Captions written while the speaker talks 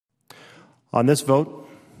On this vote,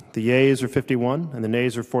 the yeas are 51 and the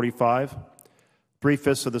nays are 45.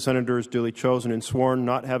 3/5 of the senators duly chosen and sworn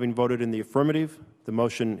not having voted in the affirmative, the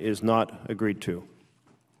motion is not agreed to.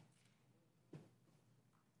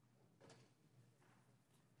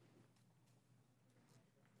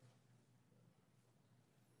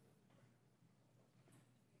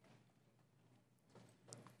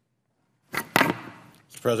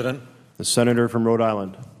 Mr. President. The senator from Rhode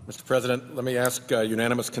Island. Mr. President, let me ask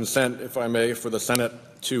unanimous consent, if I may, for the Senate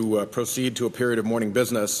to proceed to a period of morning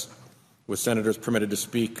business with senators permitted to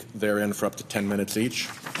speak therein for up to 10 minutes each.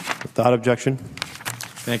 Without objection.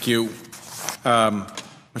 Thank you.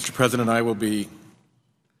 Mr. President, I will be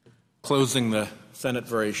closing the Senate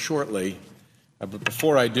very shortly. But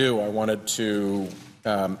before I do, I wanted to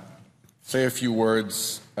say a few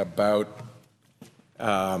words about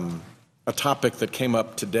a topic that came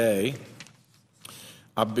up today.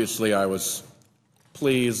 Obviously, I was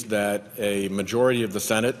pleased that a majority of the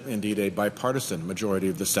Senate, indeed a bipartisan majority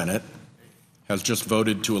of the Senate, has just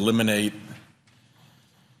voted to eliminate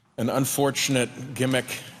an unfortunate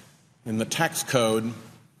gimmick in the tax code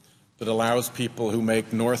that allows people who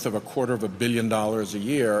make north of $250 million a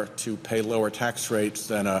year to pay lower tax rates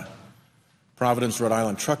than a Providence, Rhode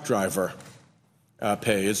Island truck driver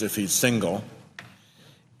pays if he's single.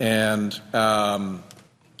 And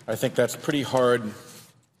I think that's pretty hard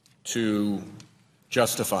to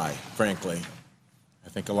justify, frankly. I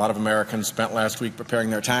think a lot of Americans spent last week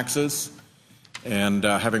preparing their taxes, and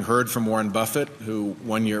having heard from Warren Buffett, who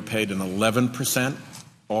one year paid an 11%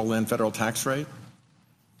 all-in federal tax rate,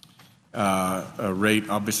 a rate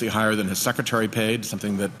obviously higher than his secretary paid,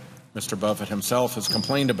 something that Mr. Buffett himself has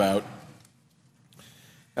complained about,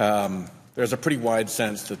 there's a pretty wide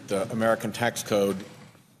sense that the American tax code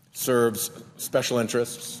serves special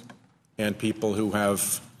interests and people who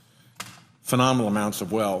have phenomenal amounts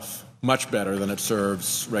of wealth much better than it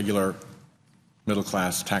serves regular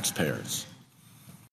middle-class taxpayers.